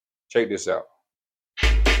Check this out.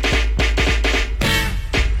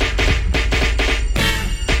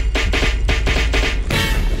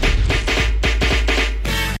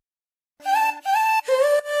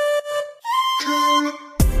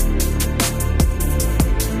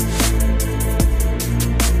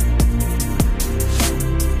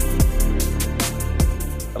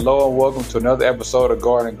 Hello and welcome to another episode of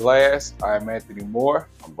Garden Glass. I am Anthony Moore.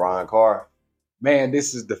 I'm Bryan Carr. Man,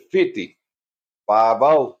 this is the 50.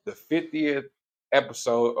 5-0. The 50th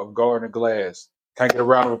episode of Garden Glass. Can I get a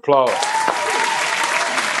round of applause?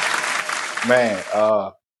 Man,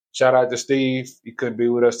 shout out to Steve. He couldn't be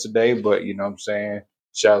with us today, but you know what I'm saying?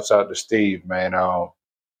 Shouts out to Steve, man.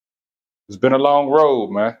 It's been a long road,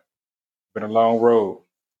 man. Been a long road.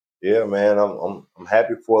 Yeah, man. I'm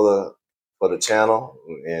happy for the channel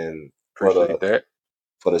and Appreciate that.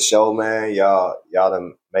 For the show, man. Y'all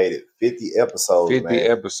done made it 50 episodes, 50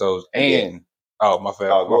 man. episodes. And my fault.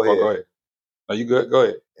 Oh, go Go ahead. No, you good? Go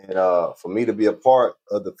ahead. And for me to be a part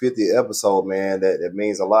of the 50th episode, man, that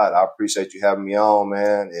means a lot. I appreciate you having me on,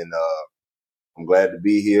 man. And I'm glad to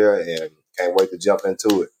be here and can't wait to jump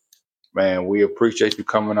into it. Man, we appreciate you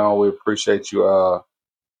coming on. We appreciate you,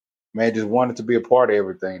 man, just wanted to be a part of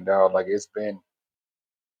everything, dog. Like it's been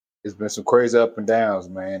some crazy up and downs,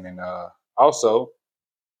 man. And also,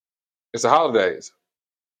 it's the holidays.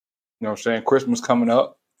 You know what I'm saying? Christmas coming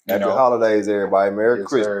up. Happy holidays, everybody. Merry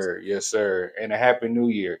Christmas. Sir. Yes, sir. And a Happy New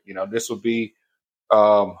Year. You know, this will be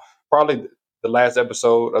probably the last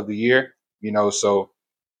episode of the year. You know, so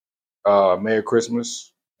Merry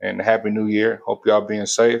Christmas and a Happy New Year. Hope y'all being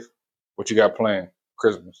safe. What you got planned?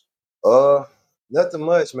 Christmas? Nothing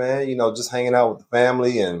much, man. You know, just hanging out with the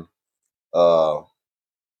family and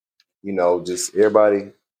you know, just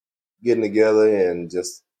everybody getting together and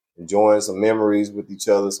just enjoying some memories with each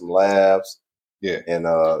other, some laughs. Yeah. And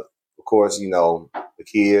of course, you know, the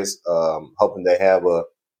kids, hoping they have a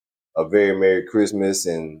very Merry Christmas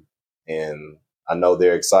and I know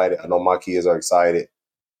they're excited. I know my kids are excited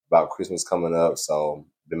about Christmas coming up. So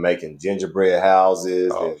been making gingerbread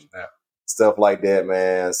houses and stuff like that,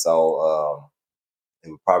 man. So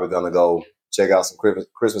and we're probably gonna go check out some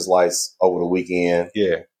Christmas lights over the weekend.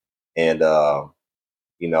 Yeah. And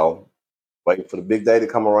you know, waiting for the big day to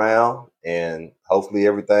come around, and hopefully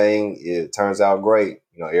it turns out great.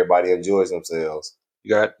 You know, everybody enjoys themselves.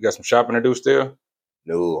 You got some shopping to do still?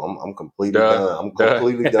 No, I'm completely done. I'm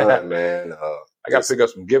completely done, man. I got to pick up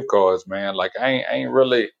some gift cards, man. Like I ain't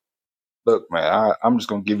really. Look, man, I'm just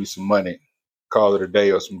gonna give you some money, call it a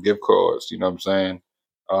day, or some gift cards. You know what I'm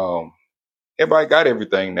saying? Everybody got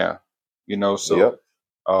everything now. You know, so yep.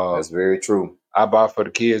 That's very true. I buy for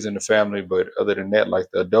the kids and the family, but other than that, like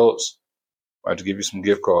the adults, I have to give you some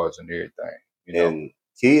gift cards and everything. You know? And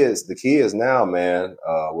the kids now, man,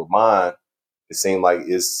 with mine, it seemed like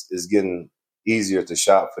it's getting easier to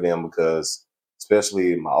shop for them because,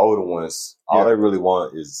 especially my older ones, all they really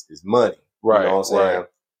want is money. Right. You know what I'm saying?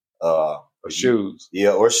 Right. Or shoes.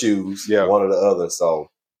 Yeah, or shoes. Yeah. One or the other. So,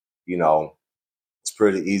 you know, it's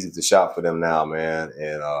pretty easy to shop for them now, man.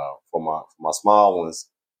 And for my small ones,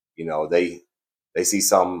 you know, they see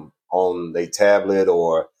something on their tablet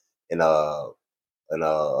or in a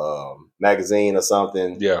magazine or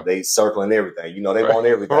something. Yeah. They circling everything. You know, they want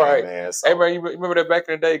everything, man. So, hey, man, you remember that back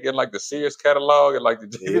in the day, getting like the Sears catalog and like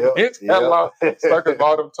the catalog, circling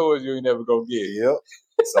all them toys you ain't never gonna get. Yep.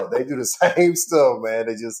 So they do the same stuff, man.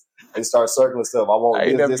 They start circling stuff. I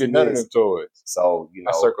ain't never get none of them toys. So, you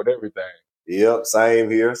know, I circled everything. Yep, same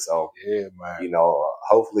here. So yeah, man. You know,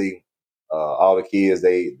 hopefully, all the kids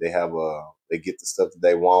they get the stuff that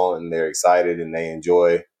they want and they're excited and they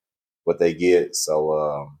enjoy what they get.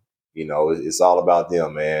 So you know, it's all about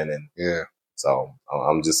them, man. And yeah, so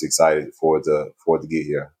I'm just excited for it to get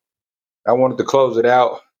here. I wanted to close it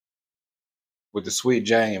out with the Sweet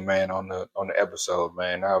Jane, man, on the episode,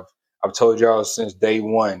 man. I've told y'all since day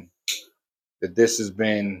one that this has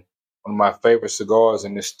been one of my favorite cigars,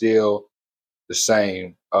 and it's still the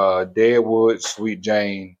same. Deadwood Sweet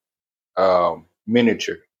Jane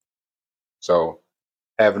miniature. So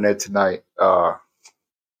having that tonight.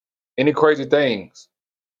 Any crazy things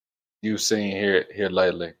you've seen here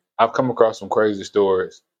lately? I've come across some crazy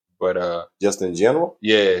stories, but just in general,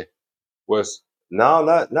 yeah. No,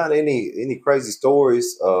 not any crazy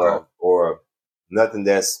stories or nothing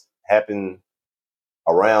that's happened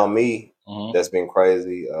around me that's been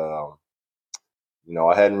crazy. You know,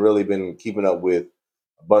 I hadn't really been keeping up with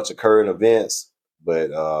a bunch of current events, but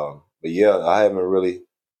yeah, I haven't really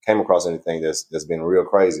came across anything that's been real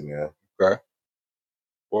crazy, man. Okay.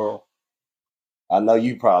 Well, I know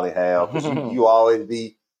you probably have, because you always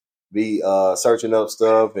be be searching up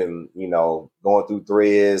stuff and, going through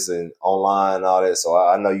threads and online and all that. So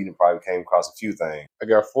I know you probably came across a few things. I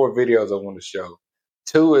got 4 videos I want to show.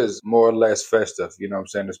 2 is more or less festive, you know what I'm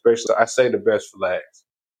saying? Especially, I say the best for last.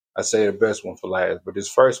 I say the best one for last. But this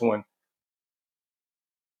first one,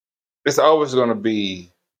 it's always going to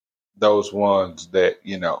be those ones that,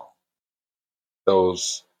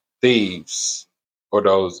 those thieves or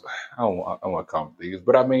those, I don't want to call them thieves,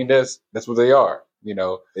 but I mean, that's what they are,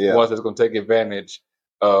 Yeah. ones that's going to take advantage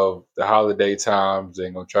of the holiday times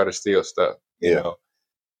and going to try to steal stuff, you know.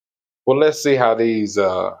 Well, let's see how these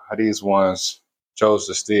ones chose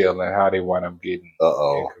to steal and how they wind up getting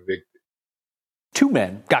convicted. 2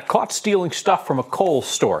 men got caught stealing stuff from a Kohl's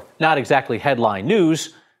store. Not exactly headline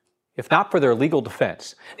news, if not for their legal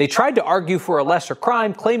defense. They tried to argue for a lesser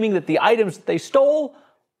crime, claiming that the items that they stole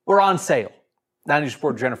were on sale. 9 News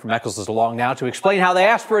reporter Jennifer Meckles is along now to explain how they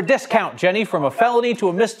asked for a discount, Jenny, from a felony to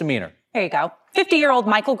a misdemeanor. There you go. 50-year-old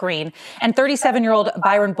Michael Green and 37-year-old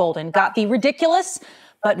Byron Bolden got the ridiculous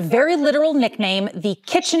but very literal nickname, the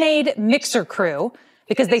KitchenAid Mixer Crew,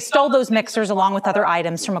 because they stole those mixers along with other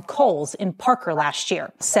items from a Kohl's in Parker last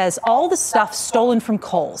year. Says all the stuff stolen from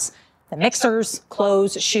Kohl's, the mixers,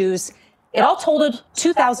 clothes, shoes, it all totaled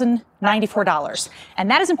 $2,094.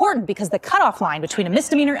 And that is important because the cutoff line between a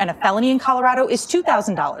misdemeanor and a felony in Colorado is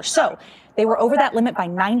 $2,000. So they were over that limit by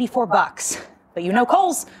 $94. But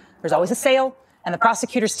Kohl's, there's always a sale. And the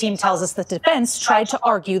prosecutor's team tells us that the defense tried to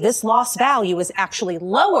argue this lost value is actually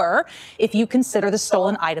lower if you consider the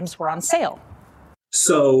stolen items were on sale.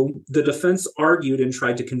 So the defense argued and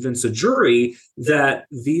tried to convince a jury that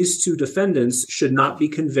these 2 defendants should not be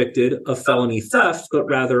convicted of felony theft, but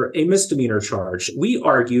rather a misdemeanor charge. We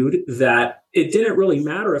argued that it didn't really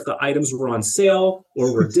matter if the items were on sale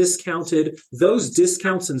or were discounted. Those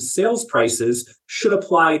discounts and sales prices should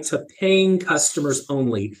apply to paying customers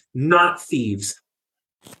only, not thieves.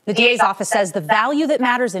 The DA's office says the value that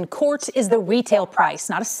matters in court is the retail price,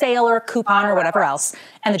 not a sale or a coupon or whatever else.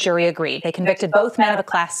 And the jury agreed. They convicted both men of a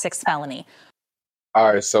Class 6 felony.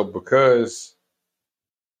 All right, so because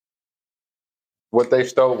what they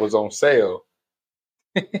stole was on sale,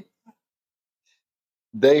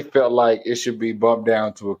 they felt like it should be bumped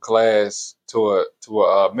down to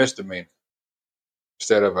a misdemeanor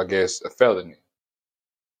instead of, I guess, a felony.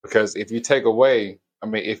 Because if you take away,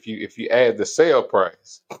 if you add the sale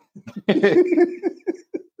price,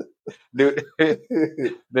 dude,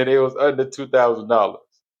 then it was under $2,000.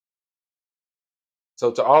 So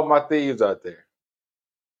to all my thieves out there,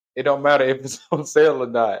 it don't matter if it's on sale or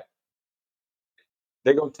not.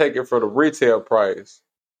 They're gonna take it for the retail price,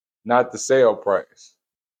 not the sale price.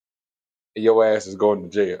 And your ass is going to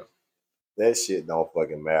jail. That shit don't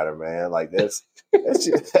fucking matter, man. Like that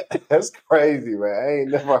shit, that's crazy, man. I ain't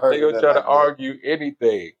never heard. They gonna try to argue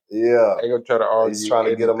anything. Yeah, they gonna try to argue. He's trying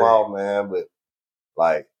to get them off, man. But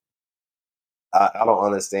like, I don't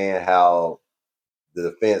understand how the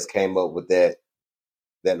defense came up with that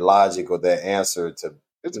logic or that answer to.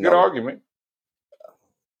 It's a good argument.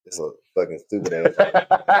 It's a fucking stupid ass.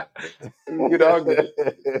 Good argument.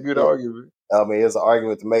 Good argument. It's an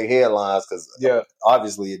argument to make headlines because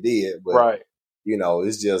obviously it did, but right.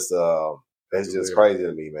 It's just crazy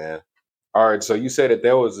to me, man. All right, so you said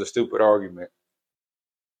that was a stupid argument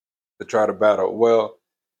to try to battle. Well,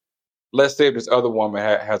 let's say if this other woman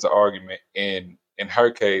has an argument in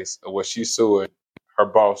her case of what she's suing her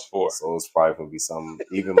boss for. So it's probably gonna be something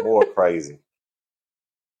even more crazy.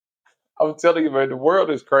 I'm telling you, man, the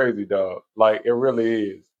world is crazy, dog. Like, it really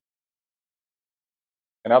is.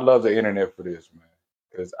 And I love the internet for this, man.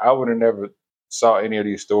 Because I would have never saw any of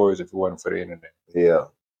these stories if it wasn't for the internet. Yeah.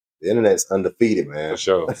 The internet's undefeated, man. For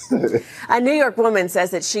sure. A New York woman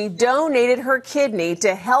says that she donated her kidney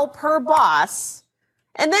to help her boss,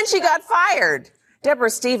 and then she got fired.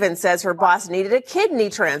 Deborah Stevens says her boss needed a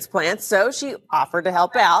kidney transplant, so she offered to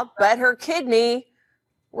help out, but her kidney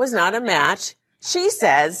was not a match. She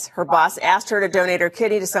says her boss asked her to donate her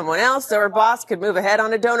kidney to someone else so her boss could move ahead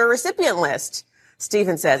on a donor recipient list.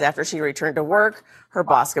 Stevens says after she returned to work, her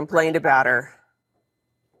boss complained about her.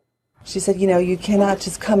 She said, you cannot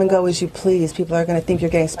just come and go as you please. People are going to think you're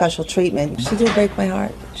getting special treatment. She did break my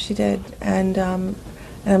heart. She did. And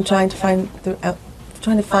I'm trying to find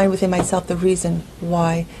within myself the reason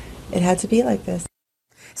why it had to be like this.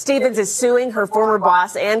 Stevens is suing her former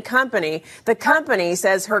boss and company. The company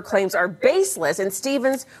says her claims are baseless and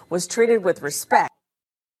Stevens was treated with respect.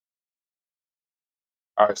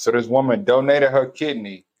 All right, so this woman donated her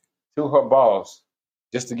kidney to her boss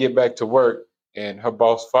just to get back to work, and her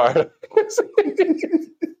boss fired her.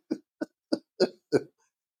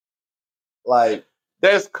 Like,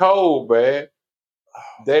 that's cold, man.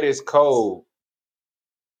 That is cold.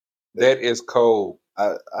 That is cold.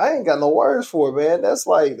 I ain't got no words for it, man. That's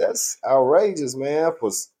outrageous, man. For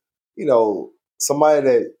somebody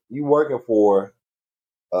that you working for,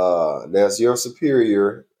 that's your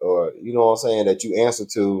superior, or you know what I'm saying, that you answer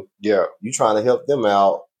to. Yeah, you trying to help them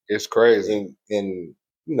out. It's crazy. And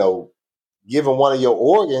giving one of your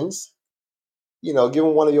organs,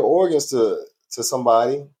 to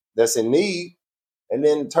somebody that's in need, and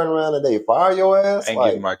then turn around and they fire your ass. I ain't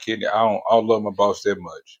giving my kidney. I don't love my boss that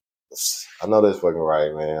much. I know that's fucking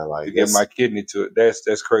right, man. Like, to give my kidney to it,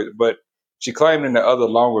 that's crazy. But she claimed in the other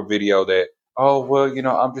longer video that, oh well,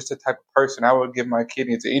 I'm just the type of person I would give my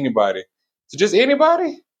kidney to anybody. To just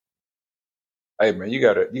anybody? Hey man, you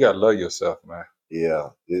gotta love yourself, man.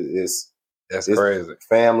 Yeah, it's crazy.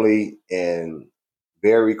 Family and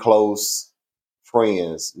very close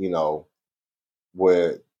friends,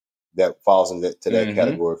 where that falls into that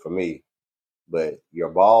category for me. But your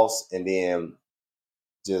boss, and then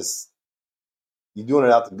just you doing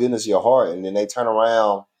it out the goodness of your heart, and then they turn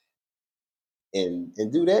around and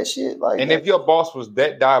do that shit. Like, and if your boss was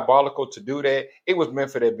that diabolical to do that, it was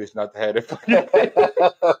meant for that bitch not to have it.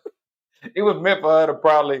 It was meant for her to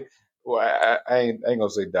probably, well, I ain't gonna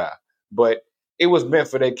say die, but it was meant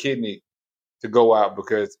for that kidney to go out,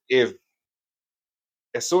 because if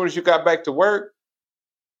as soon as you got back to work,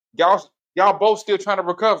 y'all both still trying to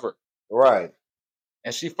recover, right?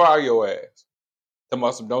 And she fire your ass.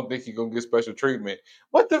 Don't think you're gonna get special treatment.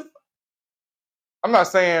 What the? I'm not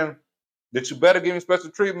saying that you better give me special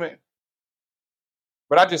treatment,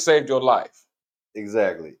 but I just saved your life.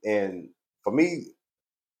 Exactly, and for me,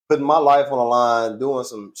 putting my life on the line, doing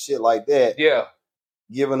some shit like that,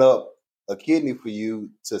 giving up a kidney for you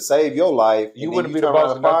to save your life, you wouldn't be the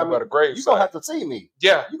boss of nothing but a grave. You're gonna have to see me.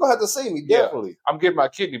 Yeah, you're gonna have to see me. Definitely, I'm getting my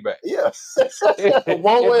kidney back. Yeah,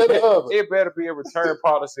 one way or the other. It better be a return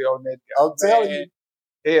policy on that guy. I'm telling you.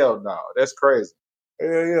 Hell no, that's crazy.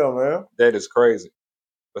 Hell yeah, man. That is crazy.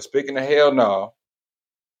 But speaking of hell no,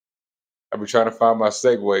 I've been trying to find my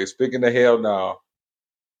segue. Speaking of hell no,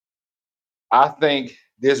 I think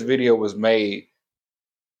this video was made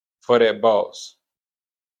for that boss.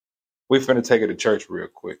 We finna take it to church real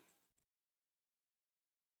quick.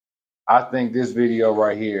 I think this video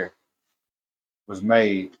right here was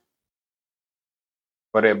made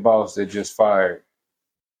for that boss that just fired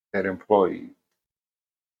that employee.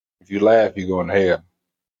 If you laugh, you're going to hell.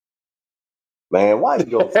 Man, why you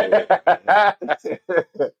go say that?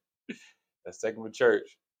 Let's take him to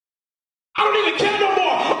church. I don't even care no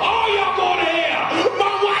more. All y'all going to hell.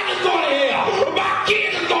 My wife is going to hell. My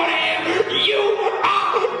kids is going to hell. You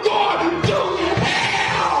are going to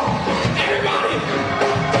hell. Everybody,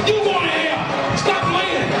 you going to hell. Stop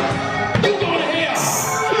playing. You going to hell.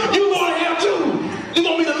 You going to hell too. You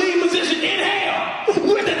going to be the lead musician in hell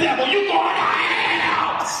with the devil. You going to hell.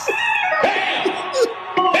 Hell.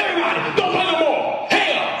 Everybody, don't play no more.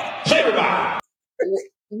 Hell. Say everybody.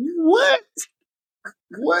 What?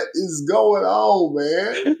 What is going on,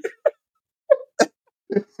 man?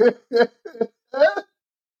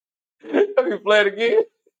 Let me play it again.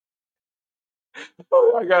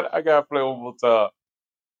 Oh, I gotta play one more time.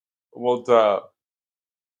 One more time.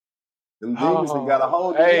 Them demons got a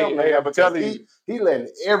hold of him, man. Hey, I'm telling you, he letting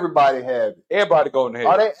everybody have it. Everybody going to hell.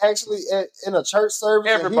 Are they actually in a church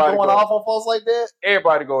service? Everybody and he going off on folks like that?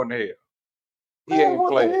 Everybody going to hell. He man, ain't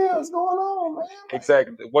playing. What the hell is going on, man?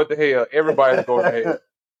 Exactly. What the hell? Everybody's going to hell.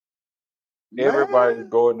 Everybody's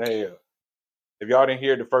going to hell. If y'all didn't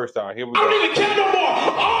hear it the first time, here we go. I don't even care no more.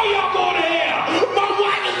 All y'all going to hell. My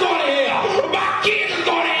wife is going to hell. My kids is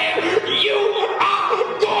going to hell. You are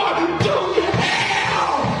going to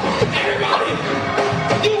hell. Everybody,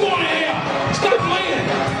 you going to hell. Stop playing.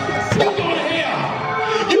 You going to hell.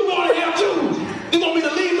 You going to hell too. You going to be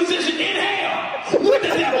the lead musician in hell with the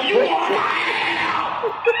devil. You going to hell.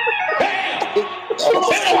 Hell.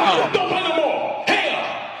 Everybody, don't play no more. Hell.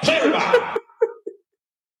 Say everybody.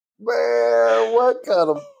 Man, what kind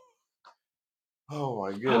of... Oh,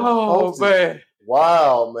 my goodness. Oh, man.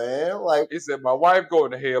 Wow, man. Like, he said, my wife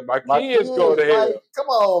going to hell. My kids going to hell. Like, come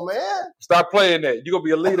on, man. Stop playing that. You're going to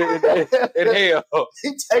be a leader in hell.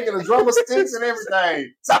 He taking the drummer sticks and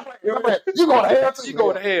everything. Stop playing. You going to hell, too. You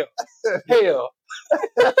going to hell. Hell.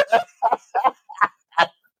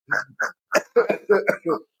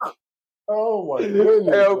 Oh, my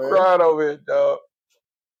goodness, Hell man. crying over here, dog.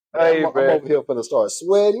 Hey, I'm over here finna start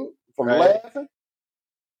sweating from laughing.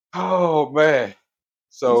 Oh, man.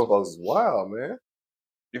 So, these folks is wild, man.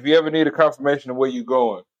 If you ever need a confirmation of where you're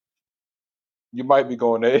going, you might be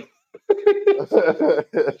going to hell.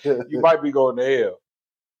 You might be going to hell.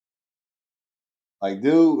 Like,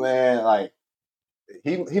 dude, man, like,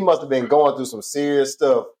 he must have been going through some serious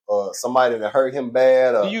stuff. Somebody that hurt him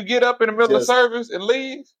bad. Do you get up in the middle of service and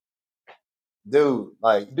leave? Dude,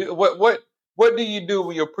 like what do you do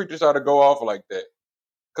when your preacher started to go off like that?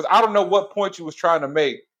 Because I don't know what point you was trying to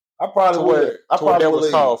make. I probably would. I probably would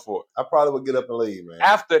leave. Called for. I probably would get up and leave, man.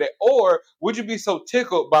 After that, or would you be so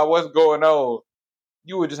tickled by what's going on,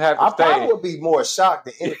 you would just have to stay? I probably would be more shocked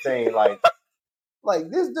than anything. like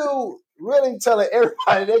this dude really telling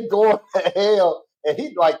everybody they're going to hell, and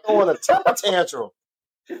he like throwing a temper tantrum.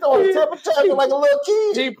 He's throwing a temper tantrum like a little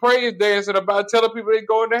kid. He praise dancing about telling people they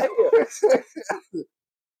going to hell.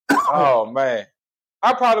 Oh man,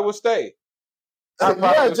 I probably would stay.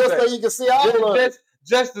 Just so you can see all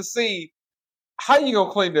just to see how you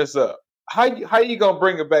gonna clean this up. How you gonna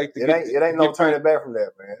bring it back? It ain't no turning back from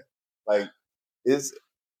that, man. Like it's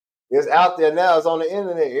out there now. It's on the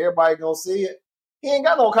internet. Everybody gonna see it. He ain't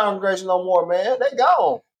got no congregation no more, man. They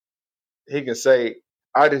gone. He can say,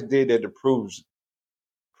 "I just did that to prove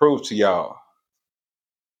to y'all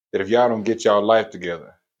that if y'all don't get y'all life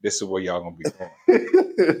together, this is where y'all gonna be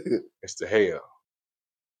going. It's the hell."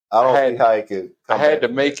 I don't see how he could. I had to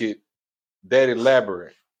make it that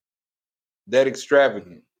elaborate, that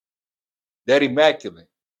extravagant, that immaculate.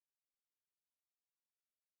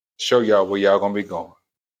 Show y'all where y'all gonna be going.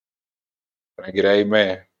 Can I get an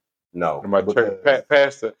amen? No. My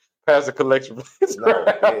pastor collection place. No,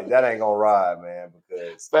 that ain't gonna ride, man.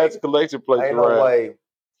 Because pastor collection place. Ain't no way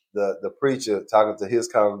the preacher talking to his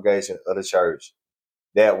congregation of the church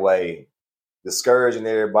that way, discouraging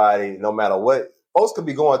everybody, no matter what. Folks could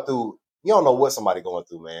be going through, you don't know what somebody going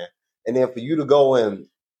through, man. And then for you to go and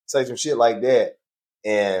say some shit like that,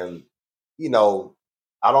 and I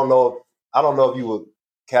don't know if you would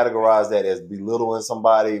categorize that as belittling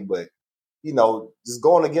somebody, but just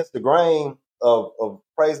going against the grain of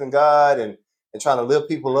praising God and trying to lift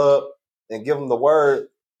people up and give them the word.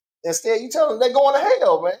 Instead, you tell them they're going to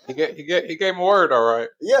hell, man. He gave him a word, all right.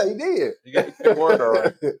 Yeah, he did. He gave a word, all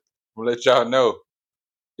right. I'm gonna let y'all know,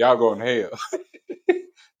 y'all going to hell.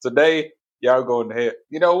 Today, y'all going to hell.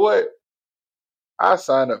 You know what? I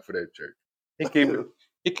signed up for that church. He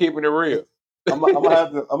keeping it real. I'm gonna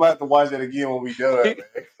have to watch that again when we done, man.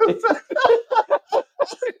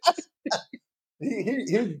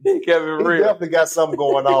 He kept it real. He definitely got something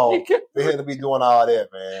going on for him to be doing all that,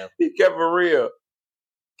 man. He kept it real.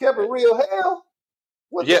 Kept it real hell?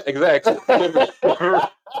 Exactly.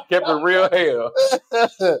 Kept it real hell.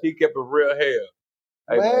 He kept it real hell.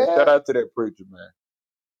 Hey, man, shout out to that preacher, man.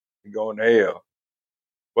 He going to hell.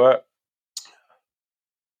 But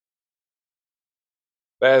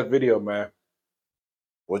last video, man.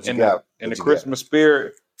 What you got? In the Christmas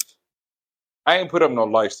spirit, I ain't put up no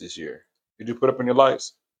lights this year. Did you put up any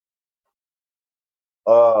lights?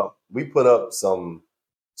 We put up some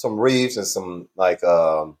wreaths and some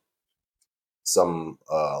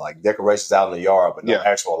decorations out in the yard, but no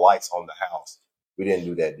actual lights on the house. We didn't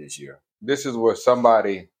do that this year. This is where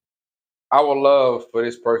I would love for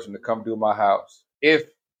this person to come do my house. If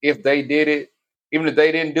they did it, even if they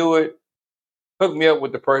didn't do it, hook me up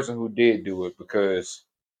with the person who did do it, because,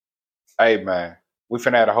 hey man, we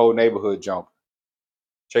finna have a whole neighborhood jumping.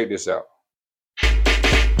 Check this out.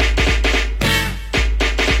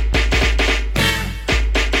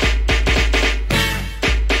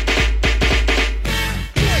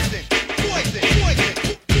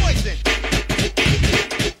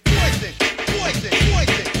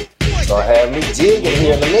 Gonna have me jigging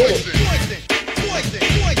here in a minute.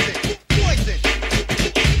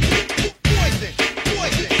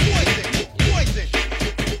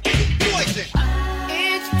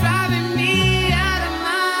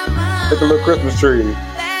 Look at a little Christmas tree.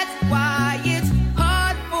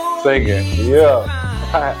 Singing. Yeah.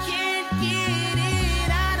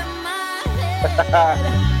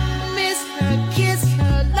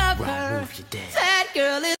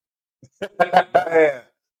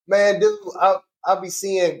 Man, dude, I be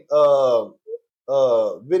seeing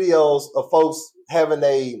videos of folks having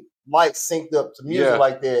a mic synced up to music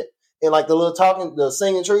like that, and like the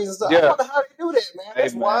singing trees and stuff. I wonder how they do that, man.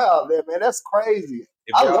 That's wild, man. That's crazy.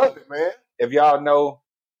 I love it, man. If y'all know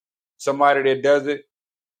somebody that does it,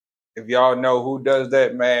 if y'all know who does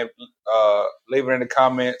that, man, leave it in the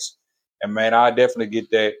comments. And man, I'll definitely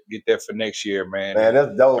get that for next year, man. Man,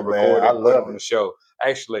 that's dope, man. I love on the show.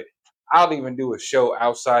 Actually, I'll even do a show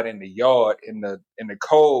outside in the yard in the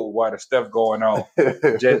cold while the stuff going on,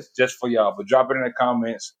 just for y'all. But drop it in the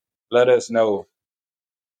comments. Let us know.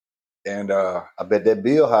 And I bet that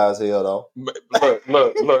bill high as hell though. Look.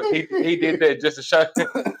 He did that just to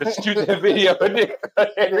shoot that video.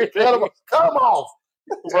 Cut him off.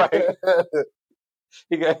 Right.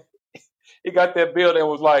 He got that bill and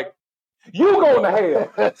was like, "You going to hell?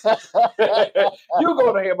 You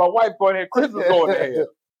going to hell? My wife going to hell. Christmas going to hell."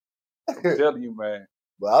 I'm telling you, man.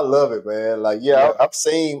 But I love it, man. Like, I've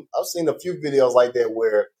seen a few videos like that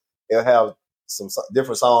where they'll have some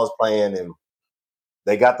different songs playing, and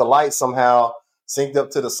they got the lights somehow synced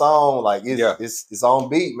up to the song. Like, it's on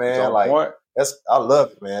beat, man. It's on like point. I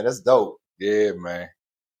love it, man. That's dope. Yeah, man.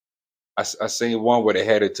 I seen one where they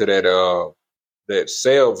had it to that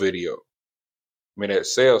Sail video. I mean, that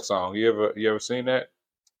Sail song. You ever seen that?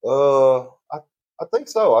 I think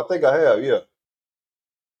so. I think I have. Yeah.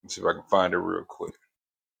 Let's see if I can find it real quick.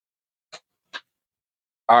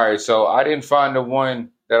 All right, so I didn't find the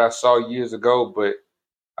one that I saw years ago, but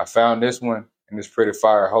I found this one, and it's pretty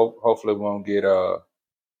fire. Hopefully, we won't get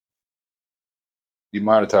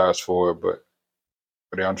demonetized for it, but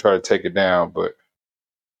they're gonna try to take it down. But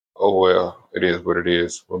oh well, it is what it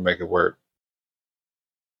is. We'll make it work.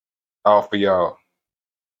 All for y'all.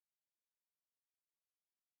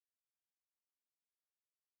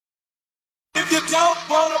 If you don't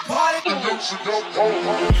wanna party, then you don't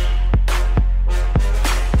wanna.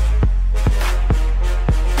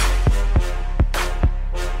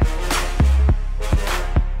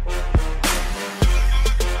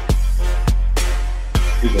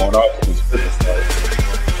 He's going off on his Christmas party.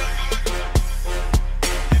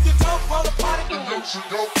 If you don't wanna party, then you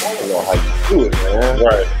don't I wanna. don't know how you do it, man.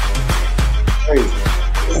 Right. Crazy.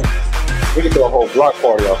 We can do a whole block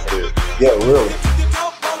party off of this. Yeah, really. If you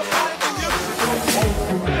don't wanna party, then you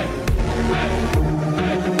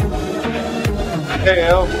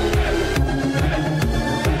Hell.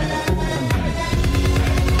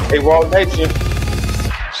 Hey, Walt Nation.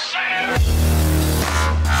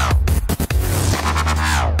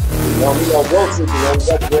 We gonna go to man. We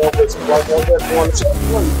got to go over some right over there going to church.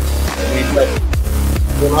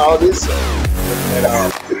 Doing all this.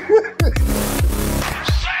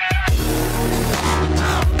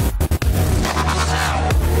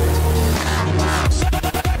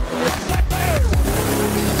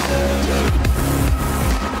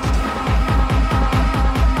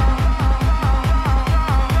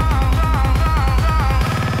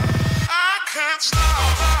 I can't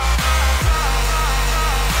stop.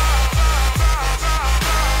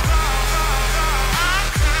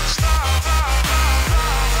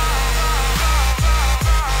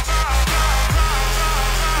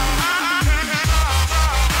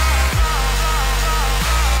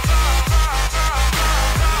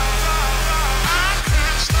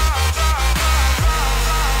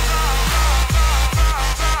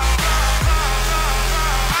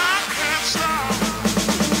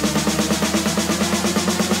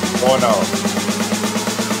 Going on.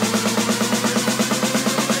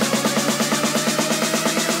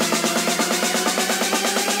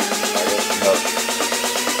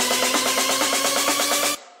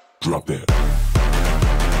 Drop that.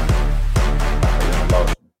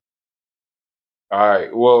 All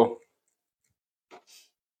right. Well,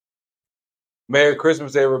 Merry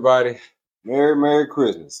Christmas, everybody. Merry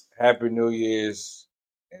Christmas. Happy New Year's.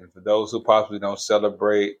 And for those who possibly don't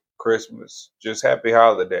celebrate Christmas, just happy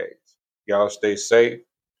holidays. Y'all stay safe.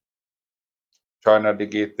 Try not to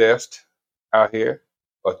get theft out here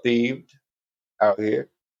or thieved out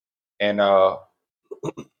here. And try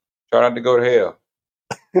not to go to hell.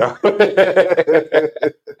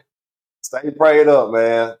 Stay prayed up,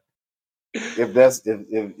 man. If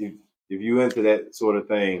you into that sort of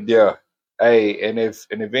thing. Yeah. Hey, and if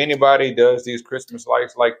anybody does these Christmas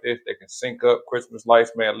lights like this, they can sync up Christmas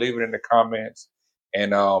lights, man. Leave it in the comments.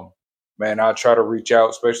 And man, I'll try to reach out,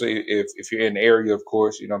 especially if you're in the area, of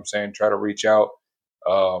course. You know what I'm saying? Try to reach out.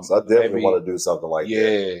 So I definitely want to do something like that.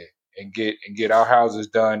 Yeah, and get our houses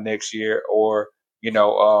done next year. Or, you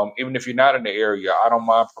know, even if you're not in the area, I don't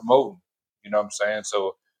mind promoting. You know what I'm saying?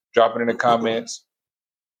 So drop it in the comments.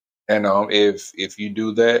 And if you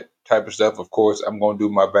do that type of stuff, of course, I'm gonna do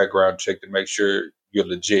my background check to make sure you're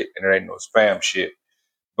legit and there ain't no spam shit.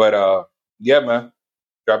 But yeah, man,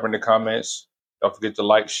 drop in the comments. Don't forget to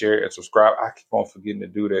like, share, and subscribe. I keep on forgetting to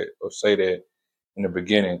do that or say that in the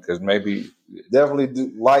beginning because maybe Definitely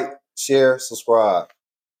do like, share, subscribe,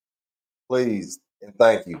 please, and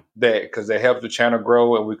thank you. that because they help the channel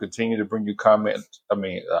grow and we continue to bring you content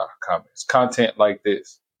like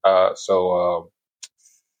this. So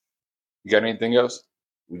you got anything else?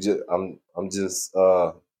 I'm just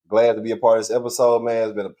glad to be a part of this episode, man.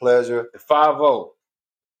 It's been a pleasure. The 5-0.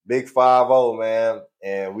 Big 5-0, man.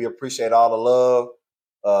 And we appreciate all the love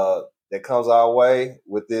that comes our way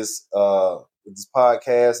with this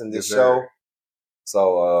podcast and this Yes, show. sir.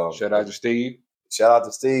 So Shout out to Steve shout out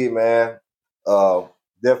to Steve, man.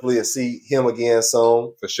 Definitely see him again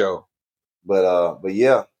soon. for sure. But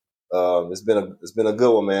yeah, it's been a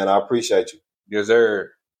good one, man. I appreciate you. Yes,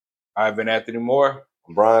 sir. I've been Anthony Moore.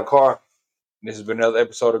 I'm Bryan Carr. This has been another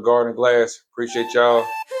episode of Garden Glass. Appreciate y'all.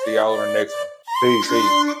 See y'all on the next one. Peace.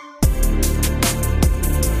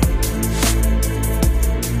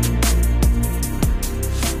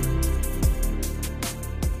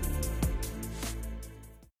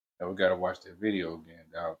 Now we gotta watch that video again,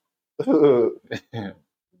 dog.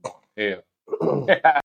 Hell.